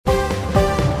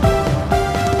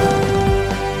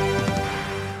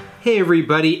Hey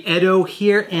everybody, Edo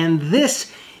here, and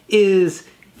this is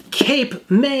Cape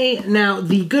May. Now,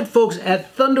 the good folks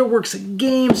at Thunderworks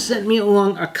Games sent me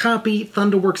along a copy,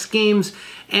 Thunderworks Games,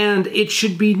 and it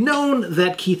should be known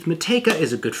that Keith Mateka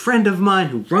is a good friend of mine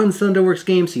who runs Thunderworks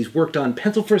Games. He's worked on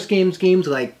Pencil First games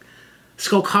like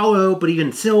Skull Hollow, but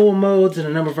even Silver Modes and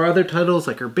a number of our other titles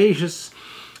like Herbaceous,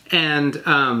 and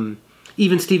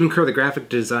even Stephen Kerr, the graphic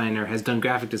designer, has done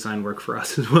graphic design work for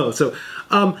us as well. So,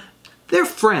 they're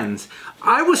friends.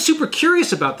 I was super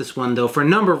curious about this one, though, for a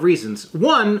number of reasons.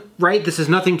 One, right, this has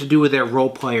nothing to do with their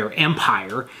role-player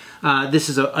empire. This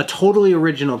is a totally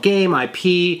original game,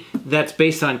 IP, that's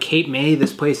based on Cape May,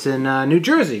 this place in New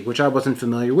Jersey, which I wasn't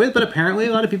familiar with, but apparently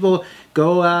a lot of people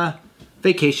go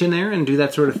vacation there and do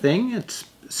that sort of thing. It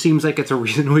seems like it's a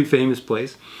reasonably famous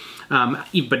place.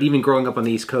 But even growing up on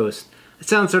the East Coast, it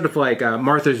sounds sort of like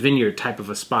Martha's Vineyard type of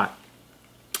a spot.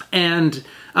 And,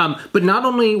 but not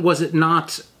only was it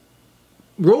not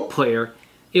role player,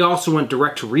 it also went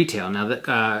direct to retail. Now, the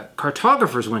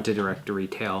Cartographers went to direct to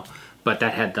retail, but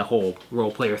that had the whole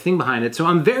role player thing behind it. So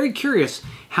I'm very curious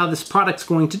how this product's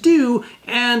going to do,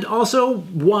 and also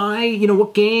why, you know,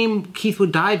 what game Keith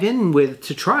would dive in with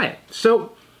to try it.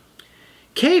 So,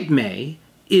 Cape May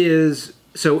is,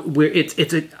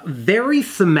 it's a very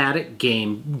thematic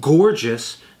game,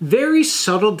 gorgeous, very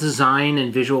subtle design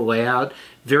and visual layout,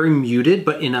 very muted,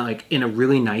 but in a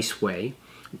really nice way.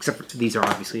 Except for, these are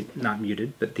obviously not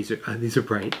muted, but these are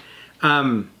bright.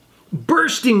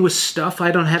 Bursting with stuff. I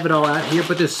don't have it all out here,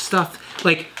 but there's stuff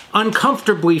like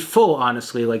uncomfortably full.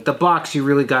 Honestly, like the box, you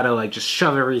really gotta like just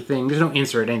shove everything. There's no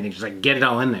insert or anything. Just like get it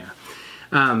all in there.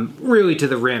 Really to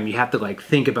the rim. You have to like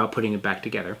think about putting it back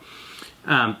together.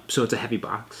 So it's a heavy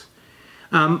box.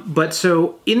 But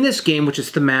so in this game, which is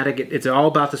thematic, it's all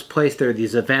about this place. There are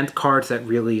these event cards that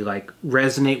really like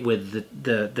resonate with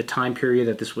the time period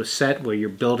that this was set, where you're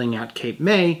building out Cape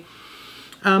May.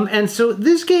 And so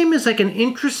this game is like an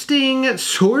interesting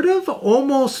sort of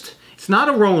almost, it's not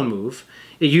a roll and move.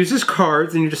 It uses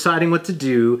cards and you're deciding what to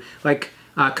do. Like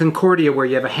Concordia, where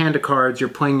you have a hand of cards, you're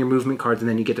playing your movement cards, and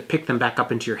then you get to pick them back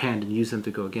up into your hand and use them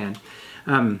to go again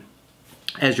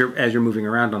as you're moving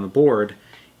around on the board.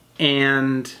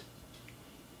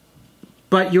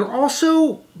 But you're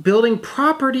also building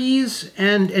properties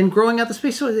and growing out the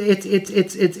space. So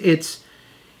it's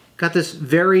got this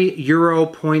very Euro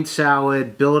point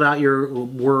salad, build out your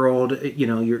world, you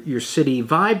know, your city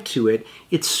vibe to it.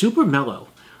 It's super mellow,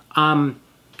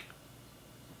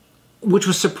 which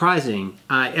was surprising.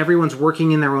 Everyone's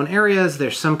working in their own areas.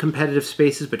 There's some competitive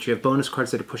spaces, but you have bonus cards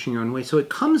that are pushing your own way. So it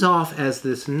comes off as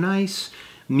this nice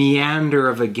meander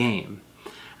of a game.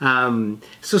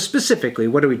 So specifically,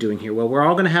 what are we doing here? Well, we're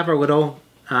all going to have our little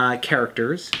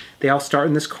characters. They all start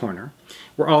in this corner.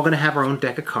 We're all going to have our own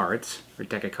deck of cards,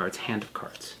 hand of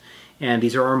cards. And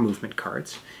these are our movement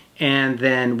cards. And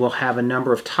then we'll have a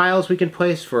number of tiles we can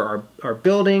place for our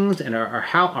buildings and our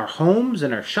homes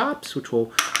and our shops, which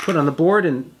we'll put on the board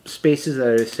in spaces that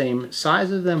are the same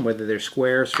size as them, whether they're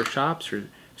squares for shops or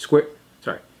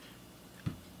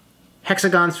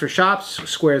hexagons for shops,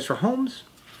 squares for homes.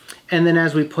 And then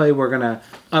as we play, we're going to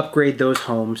upgrade those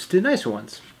homes to nicer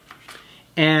ones.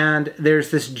 And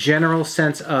there's this general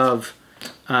sense of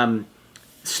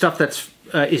stuff that's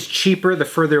is cheaper the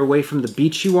further away from the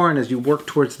beach you are, and as you work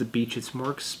towards the beach, it's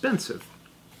more expensive.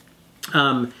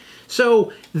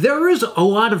 So there is a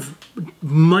lot of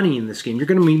money in this game. You're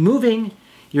going to be moving,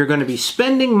 you're going to be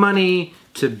spending money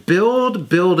to build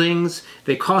buildings.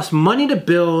 They cost money to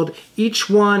build. Each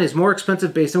one is more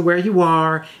expensive based on where you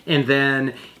are, and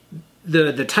then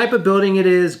the type of building it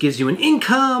is gives you an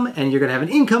income, and you're going to have an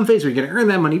income phase where you're going to earn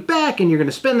that money back, and you're going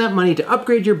to spend that money to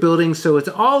upgrade your building. So it's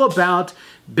all about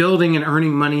building and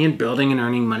earning money and building and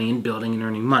earning money and building and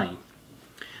earning money.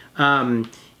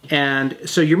 And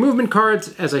so your movement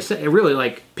cards, as I said, really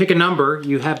like pick a number.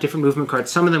 You have different movement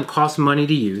cards. Some of them cost money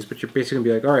to use, but you're basically going to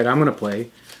be like, all right, I'm going to play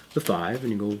the 5,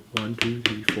 and you go 1, 2,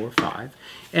 3, 4, 5.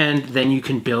 And then you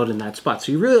can build in that spot.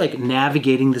 So you're really like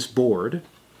navigating this board.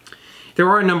 There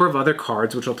are a number of other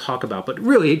cards which we'll talk about, but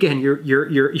really, again,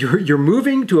 you're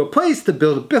moving to a place to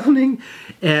build a building,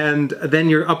 and then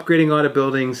you're upgrading a lot of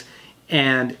buildings,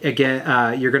 and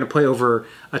again, you're going to play over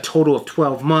a total of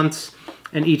 12 months,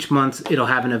 and each month it'll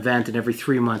have an event, and every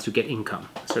 3 months you get income.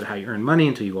 That's sort of how you earn money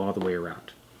until you go all the way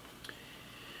around.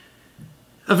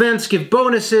 Events give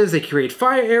bonuses, they create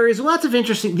fire areas, lots of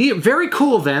interesting, very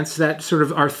cool events that sort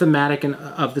of are thematic and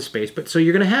of the space. But so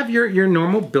you're going to have your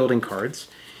normal building cards.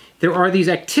 There are these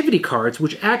activity cards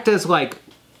which act as like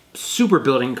super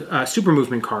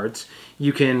movement cards.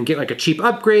 You can get like a cheap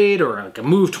upgrade or like a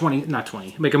move 20, not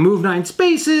 20, like a move 9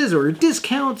 spaces or a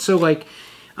discount. So like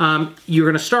You're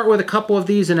going to start with a couple of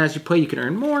these, and as you play, you can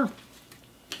earn more.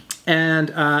 And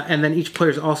then each player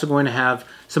is also going to have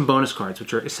some bonus cards,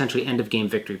 which are essentially end-of-game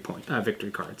victory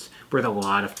cards, worth a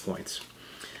lot of points.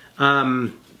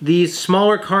 These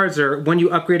smaller cards are, when you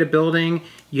upgrade a building,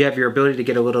 you have your ability to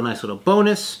get a nice little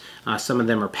bonus. Some of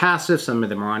them are passive, some of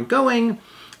them are ongoing.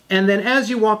 And then as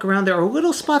you walk around, there are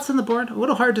little spots on the board, a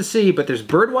little hard to see, but there's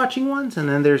bird watching ones, and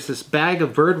then there's this bag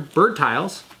of bird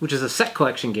tiles, which is a set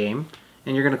collection game,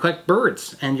 and you're going to collect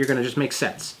birds, and you're going to just make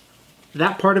sets.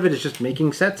 That part of it is just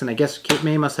making sets, and I guess Cape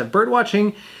May must have bird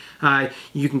watching.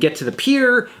 You can get to the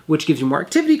pier, which gives you more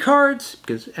activity cards,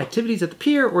 because activities at the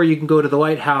pier, or you can go to the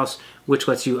lighthouse, which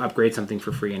lets you upgrade something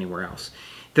for free anywhere else.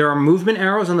 There are movement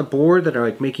arrows on the board that are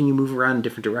like making you move around in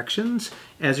different directions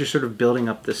as you're sort of building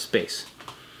up this space.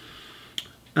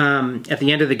 At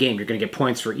the end of the game, you're going to get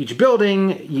points for each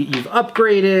building you've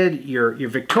upgraded, your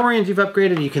Victorians you've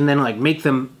upgraded. You can then like make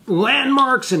them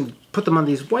landmarks and put them on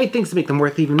these white things to make them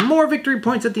worth even more victory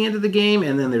points at the end of the game.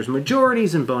 And then there's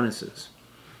majorities and bonuses.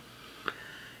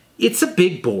 It's a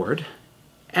big board.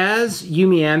 As you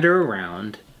meander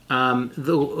around,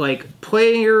 the like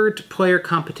player-to-player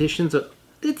competitions,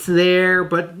 it's there,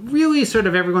 but really sort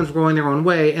of everyone's going their own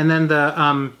way. And then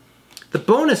the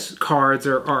bonus cards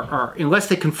are, unless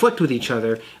they conflict with each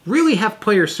other, really have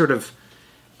players sort of,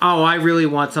 oh, I really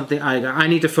want something, I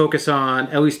need to focus on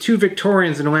at least 2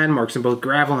 Victorians and landmarks in both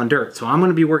gravel and dirt. So I'm going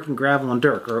to be working gravel and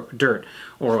dirt.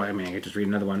 Or, I mean, I could just read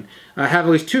another one. Have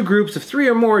at least 2 groups of 3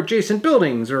 or more adjacent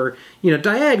buildings, or, you know,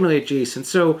 diagonally adjacent.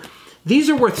 So these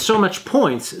are worth so much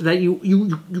points that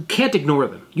you can't ignore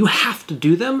them. You have to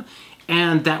do them,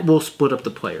 and that will split up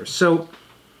the players. So,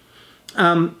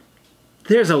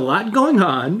 there's a lot going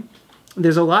on.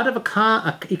 There's a lot of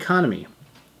economy.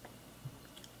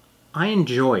 I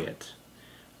enjoy it.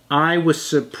 I was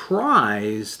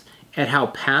surprised at how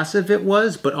passive it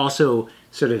was, but also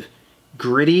sort of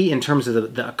gritty in terms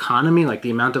of the economy, like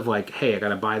the amount of like, hey, I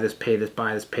gotta buy this, pay this,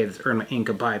 earn my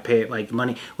income, pay it, like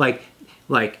money,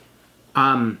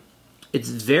 it's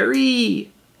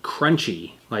very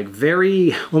crunchy, like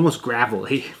very almost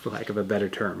gravelly, for lack of a better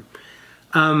term.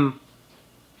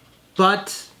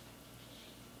 But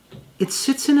it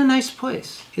sits in a nice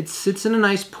place. It sits in a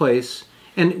nice place,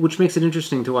 and which makes it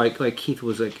interesting to like Keith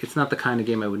was like, it's not the kind of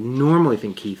game I would normally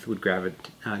think Keith would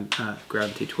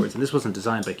gravitate towards. And this wasn't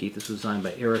designed by Keith. This was designed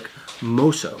by Eric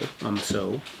Mosso.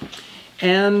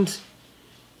 And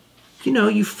you know,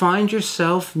 you find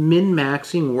yourself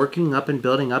min-maxing, working up and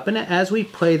building up, and as we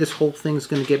play, this whole thing's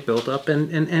going to get built up,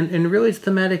 and really it's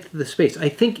thematic to the space. I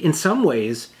think in some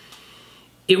ways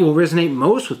it will resonate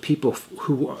most with people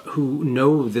who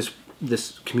know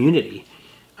this community,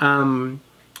 I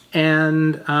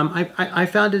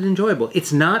found it enjoyable.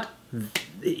 It's not,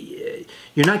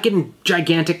 you're not getting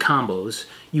gigantic combos.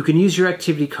 You can use your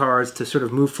activity cards to sort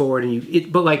of move forward,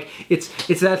 and but like it's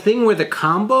that thing where the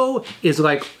combo is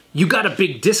like you got a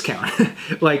big discount.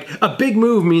 Like a big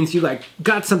move means you like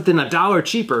got something $1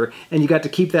 cheaper, and you got to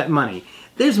keep that money.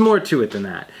 There's more to it than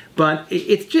that, but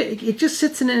it just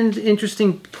sits in an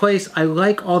interesting place. I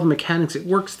like all the mechanics. It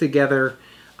works together.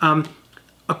 A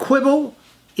quibble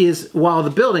is, while the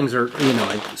buildings are, you know,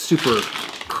 like super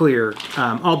clear,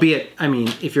 albeit, I mean,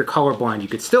 if you're colorblind, you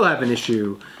could still have an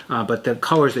issue, but the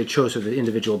colors they chose for the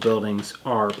individual buildings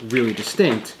are really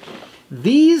distinct.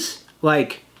 These,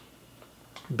 like,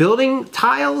 building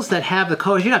tiles that have the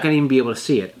colors, you're not going to even be able to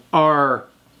see it, are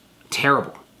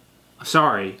terrible.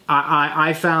 Sorry,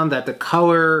 I found that the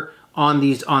color on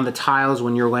the tiles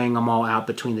when you're laying them all out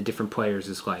between the different players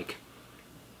is like,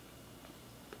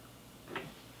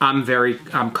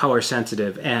 I'm color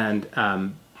sensitive, and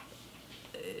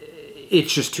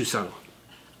it's just too subtle.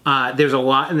 There's a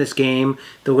lot in this game,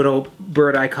 the little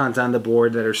bird icons on the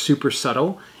board that are super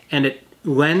subtle, and it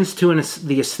lends to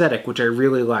the aesthetic, which I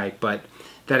really like, but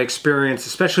that experience,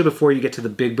 especially before you get to the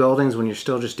big buildings, when you're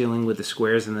still just dealing with the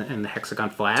squares and the hexagon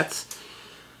flats,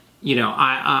 you know,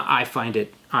 I find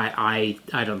it, I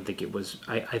don't think it was,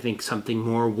 I think something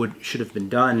more should have been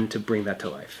done to bring that to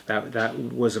life. That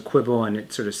was a quibble, and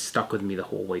it sort of stuck with me the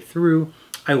whole way through.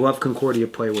 I love Concordia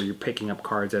play where you're picking up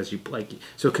cards as you play.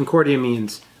 So Concordia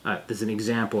means, there's an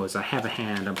example, is I have a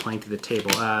hand, I'm playing to the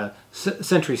table.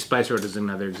 Century Spice Road is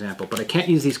another example, but I can't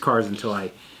use these cards until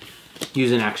I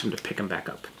use an action to pick them back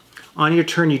up. On your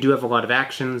turn, you do have a lot of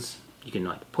actions. You can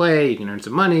like play, you can earn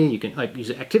some money, you can like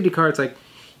use activity cards, like,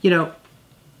 you know,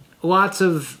 lots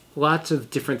of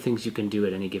different things you can do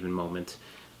at any given moment,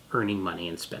 earning money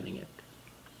and spending it.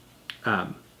 I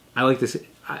like this.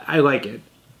 I like it.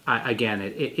 Again,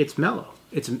 it's mellow.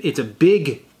 It's a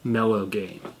big mellow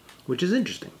game which is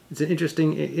interesting. It's an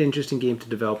interesting game to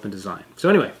develop and design. So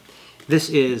anyway, this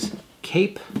is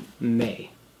Cape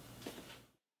May.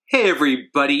 Hey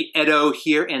everybody, Edo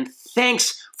here, and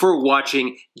thanks for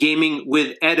watching Gaming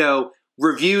with Edo.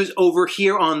 Reviews over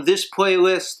here on this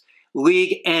playlist,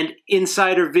 League and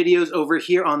Insider videos over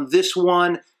here on this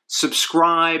one.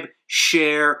 Subscribe,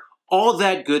 share, all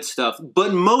that good stuff.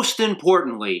 But most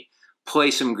importantly,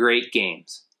 play some great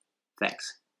games.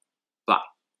 Thanks.